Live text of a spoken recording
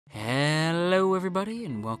Hello everybody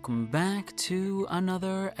and welcome back to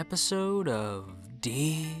another episode of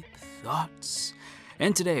Deep Thoughts.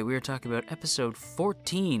 And today we are talking about episode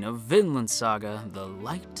 14 of Vinland Saga, The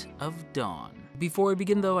Light of Dawn. Before we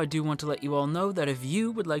begin though, I do want to let you all know that if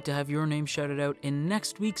you would like to have your name shouted out in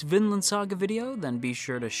next week's Vinland Saga video, then be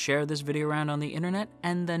sure to share this video around on the internet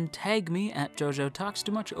and then tag me at JoJo Talks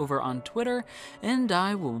Too Much over on Twitter, and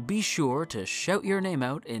I will be sure to shout your name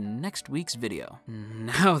out in next week's video.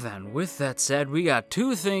 Now then, with that said, we got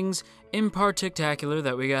two things in particular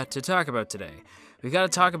that we got to talk about today. We gotta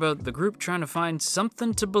talk about the group trying to find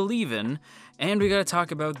something to believe in, and we gotta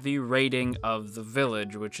talk about the raiding of the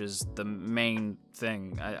village, which is the main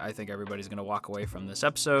thing I think everybody's gonna walk away from this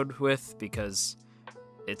episode with, because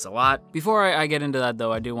it's a lot. Before I get into that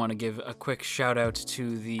though, I do want to give a quick shout out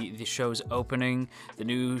to the show's opening, the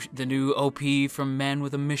new OP from Man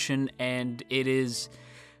with a Mission, and it is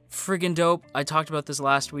friggin' dope. I talked about this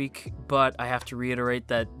last week, but I have to reiterate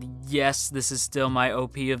that yes, this is still my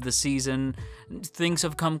OP of the season. Things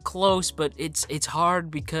have come close, but it's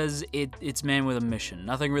hard because it's Man with a Mission.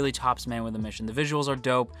 Nothing really tops Man with a Mission. The visuals are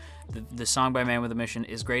dope. The song by Man with a Mission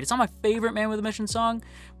is great. It's not my favorite Man with a Mission song,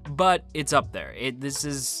 but it's up there.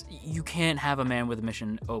 You can't have a Man with a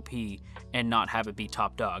Mission OP and not have it be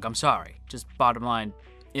top dog. I'm sorry. Just bottom line.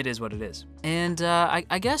 It is what it is. And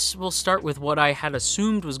I guess we'll start with what I had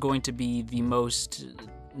assumed was going to be the most,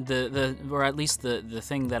 or at least the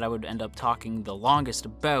thing that I would end up talking the longest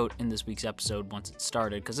about in this week's episode once it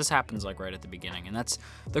started, because this happens like right at the beginning, and that's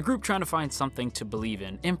the group trying to find something to believe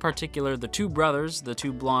in particular, the two brothers, the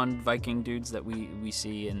two blonde Viking dudes that we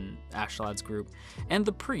see in Ashlad's group, and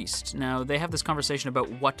the priest. Now, they have this conversation about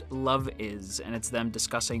what love is, and it's them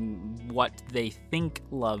discussing what they think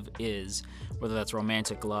love is, whether that's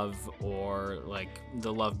romantic love or like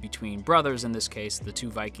the love between brothers. In this case, the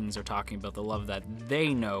two Vikings are talking about the love that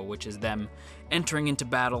they know, which is them entering into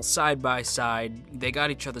battle side by side. They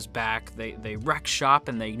got each other's back, they wreck shop,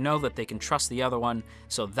 and they know that they can trust the other one,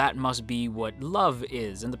 so that must be what love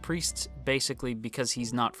is. And the priest, basically, because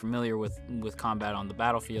he's not familiar with combat on the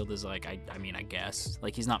battlefield, is like, I mean, I guess,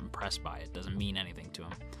 like, he's not impressed by it, doesn't mean anything to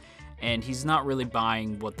him. And he's not really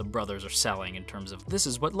buying what the brothers are selling in terms of, this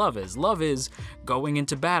is what love is. Love is going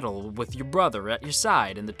into battle with your brother at your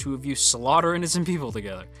side, and the two of you slaughter innocent people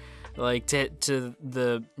together. Like, to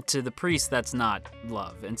the priest, that's not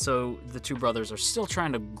love. And so the two brothers are still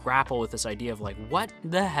trying to grapple with this idea of, like, what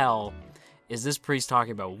the hell is this priest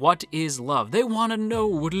talking about? What is love? They want to know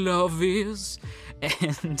what love is.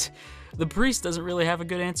 And the priest doesn't really have a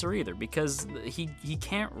good answer either, because he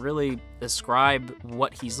can't really describe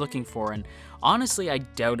what he's looking for. And honestly, I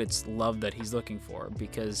doubt it's love that he's looking for,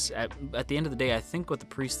 because at the end of the day, I think what the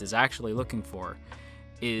priest is actually looking for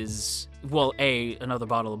is, well, another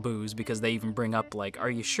bottle of booze, because they even bring up, like,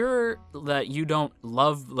 are you sure that you don't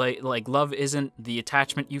love, like love isn't the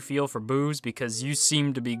attachment you feel for booze, because you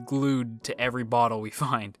seem to be glued to every bottle we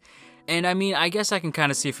find. And I mean, I guess I can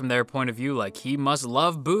kind of see from their point of view, like, he must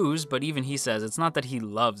love booze, but even he says it's not that he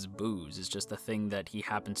loves booze, it's just a thing that he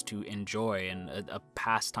happens to enjoy, and a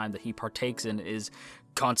pastime that he partakes in is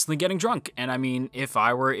constantly getting drunk. And I mean, if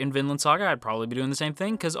I were in Vinland Saga, I'd probably be doing the same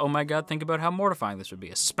thing, because oh my god, think about how mortifying this would be,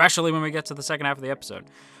 especially when we get to the second half of the episode.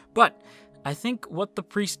 But I think what the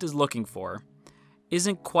priest is looking for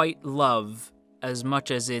isn't quite love as much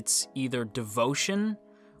as it's either devotion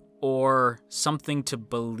or something to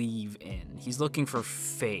believe in. He's looking for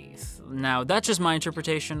faith. Now, that's just my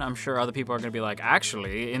interpretation. I'm sure other people are going to be like,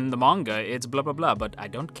 actually, in the manga, it's blah, blah, blah, but I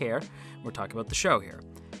don't care. We're talking about the show here.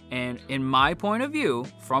 And in my point of view,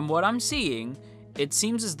 from what I'm seeing, it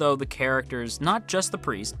seems as though the characters, not just the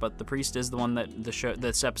priest, but the priest is the one that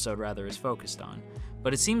this episode rather is focused on.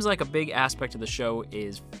 But it seems like a big aspect of the show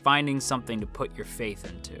is finding something to put your faith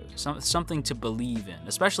into, something to believe in,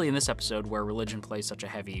 especially in this episode where religion plays such a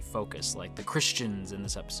heavy focus, like the Christians in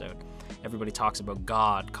this episode. Everybody talks about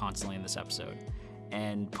God constantly in this episode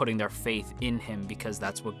and putting their faith in him, because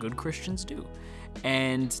that's what good Christians do.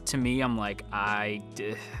 And to me, I'm like, I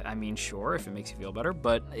mean, sure, if it makes you feel better,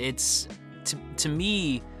 but it's, to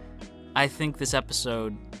me, I think this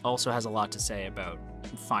episode also has a lot to say about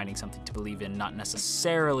finding something to believe in, not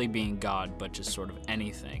necessarily being God, but just sort of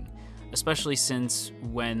anything. Especially since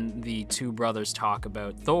when the two brothers talk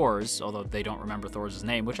about Thor's, although they don't remember Thor's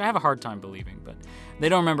name, which I have a hard time believing, but they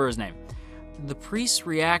don't remember his name. The priest's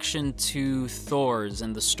reaction to Thor's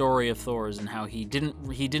and the story of Thor's, and how he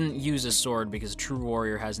didn't use a sword because a true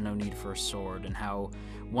warrior has no need for a sword, and how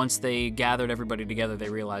once they gathered everybody together, they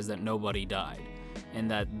realized that nobody died. and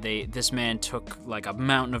that this man took like a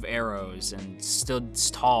mountain of arrows and stood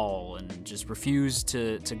tall and just refused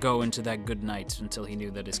to go into that good night until he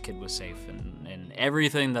knew that his kid was safe, and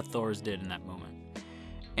everything that Thor's did in that moment.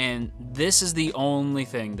 And this is the only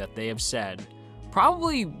thing that they have said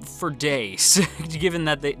probably for days, given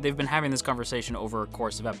that they've been having this conversation over a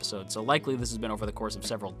course of episodes. So likely this has been over the course of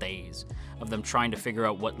several days of them trying to figure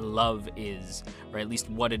out what love is, or at least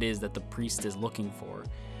what it is that the priest is looking for.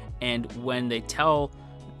 And when they tell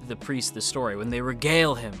the priest the story, when they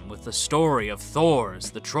regale him with the story of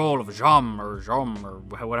Thor's, the troll of Jom,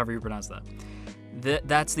 or whatever you pronounce that,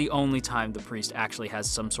 that's the only time the priest actually has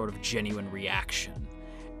some sort of genuine reaction.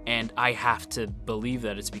 And I have to believe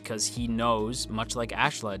that it's because he knows, much like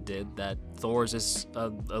Ashlad did, that Thor's is a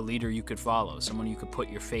leader you could follow, someone you could put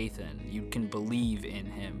your faith in. You can believe in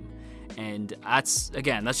him. And that's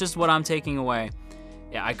just what I'm taking away.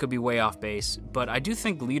 Yeah, I could be way off base, but I do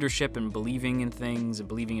think leadership and believing in things and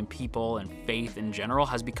believing in people and faith in general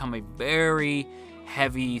has become a very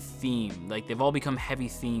heavy theme. Like, they've all become heavy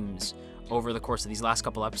themes over the course of these last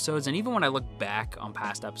couple episodes, and even when I look back on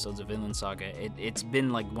past episodes of Vinland Saga, it's been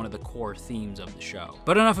like one of the core themes of the show.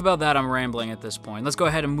 But enough about that, I'm rambling at this point. Let's go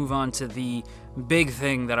ahead and move on to the big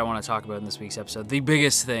thing that I want to talk about in this week's episode. The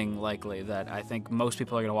biggest thing, likely, that I think most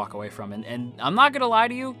people are going to walk away from, and I'm not going to lie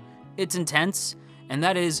to you, it's intense, and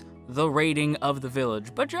that is the raiding of the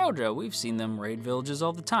village. But JoJo, we've seen them raid villages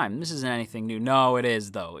all the time. This isn't anything new. No, it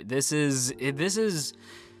is, though. This is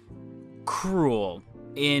cruel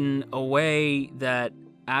in a way that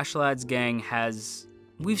Ashlad's gang has.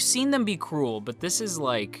 We've seen them be cruel, but this is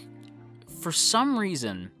like, for some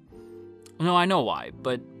reason, no, I know why,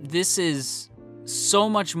 but this is so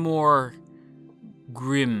much more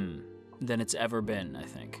grim than it's ever been, I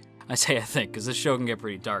think. I say I think, because this show can get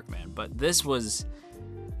pretty dark, man, but this was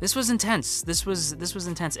intense. This was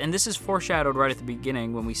intense, and this is foreshadowed right at the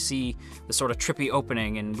beginning when we see the sort of trippy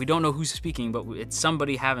opening, and we don't know who's speaking, but it's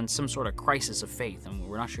somebody having some sort of crisis of faith, and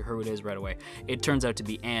we're not sure who it is right away. It turns out to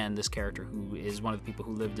be Anne, this character, who is one of the people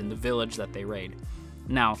who lived in the village that they raid.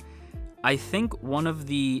 Now, I think one of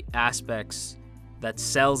the aspects that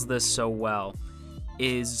sells this so well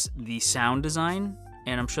is the sound design.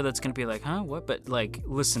 And I'm sure that's going to be like, huh, what? But, like,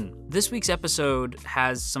 listen, this week's episode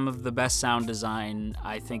has some of the best sound design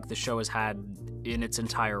I think the show has had in its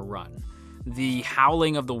entire run. The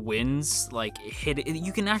howling of the winds, like,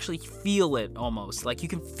 you can actually feel it almost. Like, you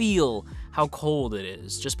can feel how cold it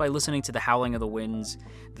is just by listening to the howling of the winds,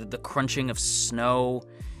 the crunching of snow,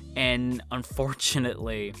 and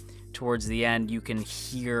unfortunately, towards the end, you can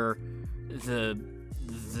hear the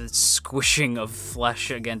squishing of flesh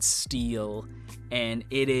against steel. And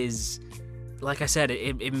it is, like I said,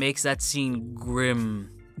 it makes that scene grim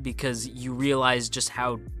because you realize just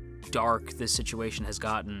how dark this situation has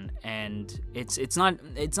gotten. And it's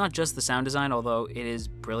not just the sound design, although it is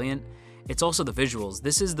brilliant. It's also the visuals.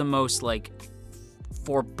 This is the most like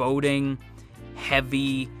foreboding,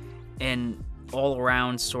 heavy, and all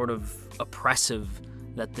around sort of oppressive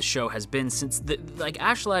that the show has been since, like,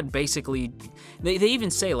 Ashlad basically, they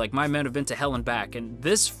even say, like, my men have been to hell and back, and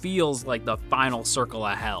this feels like the final circle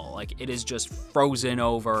of hell. Like, it is just frozen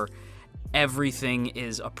over, everything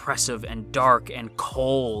is oppressive and dark and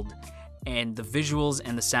cold, and the visuals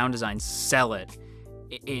and the sound design sell it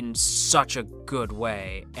in such a good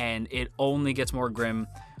way, and it only gets more grim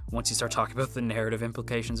once you start talking about the narrative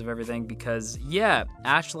implications of everything, because, yeah,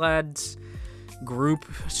 Ashlad's group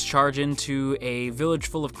charge into a village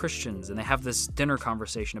full of Christians, and they have this dinner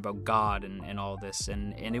conversation about God and all this,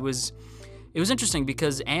 and it was interesting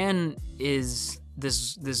because Anne is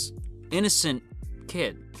this innocent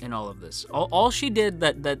kid in all of this. All she did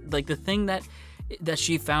that like the thing that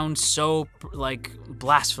she found so like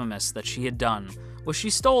blasphemous that she had done was she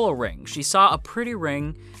stole a ring. She saw a pretty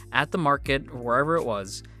ring at the market or wherever it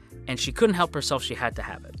was, and she couldn't help herself, she had to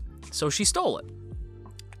have it. So she stole it.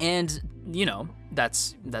 And, you know,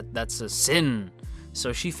 that's a sin.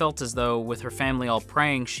 So she felt as though with her family all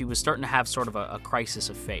praying, she was starting to have sort of a crisis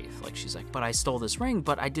of faith. Like, she's like, but I stole this ring,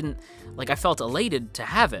 but I didn't, like, I felt elated to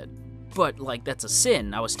have it. But, like, that's a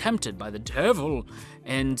sin. I was tempted by the devil,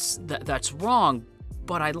 and that's wrong.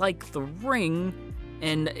 But I like the ring,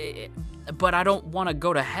 but I don't want to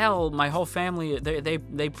go to hell. My whole family,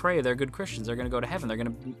 they pray. They're good Christians. They're going to go to heaven.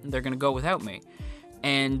 They're going to go without me.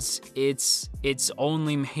 And it's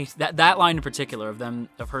only made that line in particular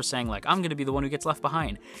of her saying, like, I'm gonna be the one who gets left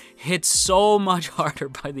behind, hits so much harder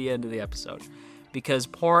by the end of the episode, because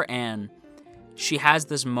poor Anne, she has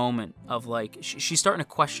this moment of like she's starting to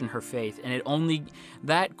question her faith, and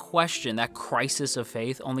that crisis of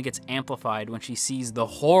faith only gets amplified when she sees the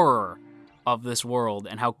horror of this world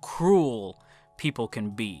and how cruel people can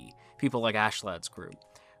be. People like Ashlad's group,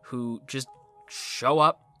 who just show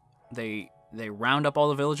up, they round up all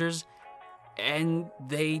the villagers, and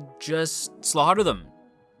they just slaughter them.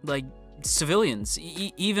 Like, civilians.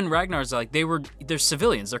 Even Ragnar's like, they're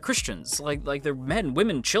civilians, they're Christians. Like they're men,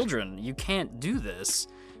 women, children. You can't do this.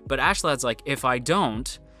 But Ashlad's like, if I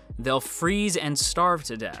don't, they'll freeze and starve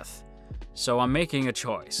to death. So I'm making a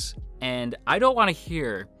choice. And I don't want to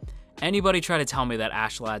hear anybody try to tell me that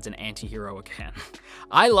Ashlad's an anti-hero again.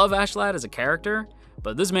 I love Ashlad as a character,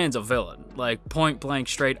 but this man's a villain. Like, point blank,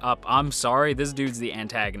 straight up, I'm sorry, this dude's the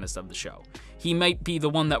antagonist of the show. He might be the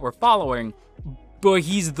one that we're following, but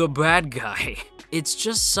he's the bad guy. It's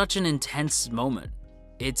just such an intense moment.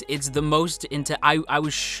 It's the most I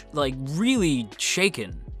was like really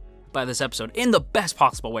shaken by this episode, in the best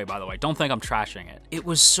possible way, by the way. Don't think I'm trashing it. It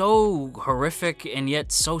was so horrific and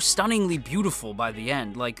yet so stunningly beautiful by the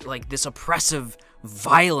end. Like this oppressive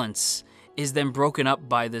violence is then broken up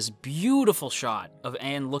by this beautiful shot of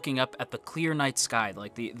Anne looking up at the clear night sky.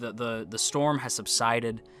 Like the storm has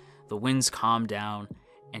subsided, the winds calm down,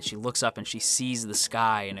 and she looks up and she sees the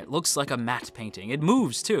sky, and it looks like a matte painting. It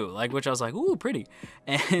moves too, like, which I was like, ooh, pretty.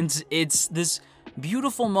 And it's this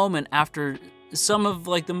beautiful moment after some of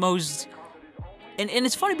like the most, and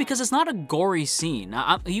it's funny because it's not a gory scene.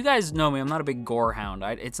 Now, you guys know me, I'm not a big gore hound.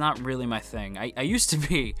 It's not really my thing. I used to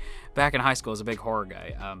be, back in high school, as a big horror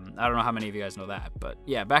guy. I don't know how many of you guys know that, but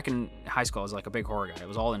yeah, back in high school I was like a big horror guy. I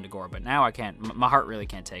was all into gore, but now I can't, my heart really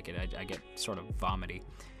can't take it. I get sort of vomity.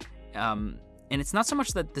 And it's not so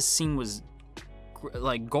much that this scene was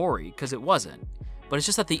like gory, because it wasn't, but it's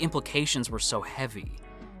just that the implications were so heavy.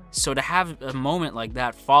 So to have a moment like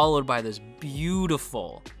that followed by this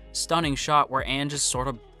beautiful, stunning shot where Anne just sort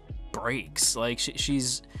of breaks, like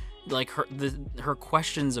she's like her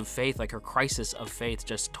questions of faith, like her crisis of faith,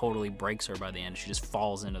 just totally breaks her by the end. She just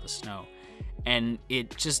falls into the snow, and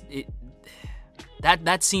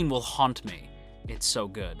that scene will haunt me. It's so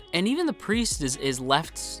good. And even the priest is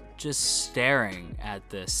left just staring at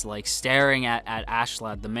this, like staring at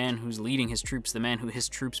Ashlad, the man who's leading his troops, the man who his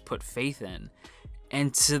troops put faith in.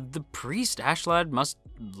 And to the priest, Ashlad must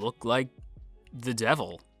look like the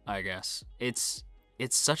devil, I guess. It's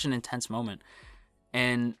such an intense moment.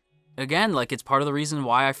 And again, like, it's part of the reason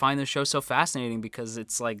why I find this show so fascinating, because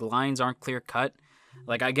it's like lines aren't clear cut.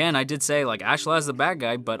 Like, again, I did say, like, Ashlad's the bad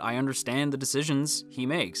guy, but I understand the decisions he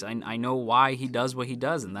makes. I know why he does what he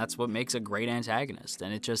does, and that's what makes a great antagonist.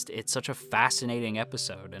 And it's such a fascinating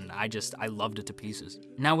episode, and I loved it to pieces.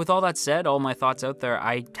 Now, with all that said, all my thoughts out there,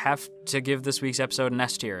 I have to give this week's episode an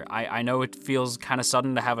S tier. I know it feels kind of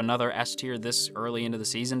sudden to have another S tier this early into the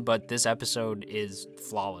season, but this episode is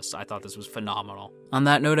flawless. I thought this was phenomenal. On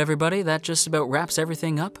that note, everybody, that just about wraps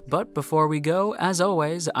everything up. But before we go, as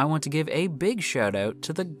always, I want to give a big shout out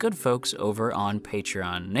to the good folks over on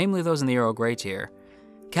Patreon, namely those in the Earl Grey tier: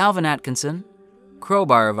 Calvin Atkinson,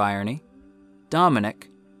 Crowbar of Irony, Dominic,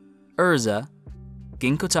 Urza,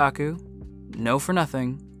 Ginkotaku, No For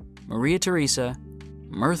Nothing, Maria Teresa,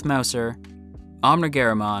 Mirth Mouser, Omna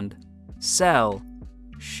Garamond, Cell,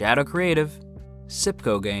 Shadow Creative,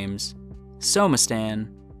 Sipco Games, Somastan,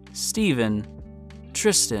 Steven,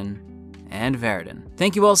 Tristan, and Verdon.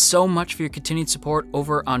 Thank you all so much for your continued support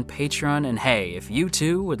over on Patreon, and hey, if you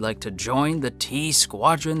too would like to join the T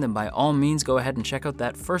Squadron, then by all means go ahead and check out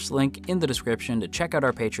that first link in the description to check out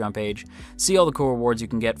our Patreon page, see all the cool rewards you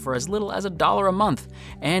can get for as little as $1 a month,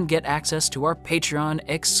 and get access to our Patreon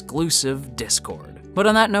exclusive Discord. But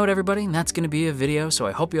on that note, everybody, that's going to be a video, so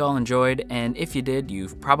I hope you all enjoyed, and if you did,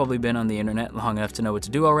 you've probably been on the internet long enough to know what to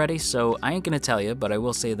do already, so I ain't going to tell you, but I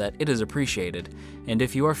will say that it is appreciated. And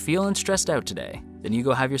if you are feeling stressed out today, then you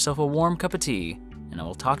go have yourself a warm cup of tea, and I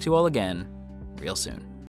will talk to you all again real soon.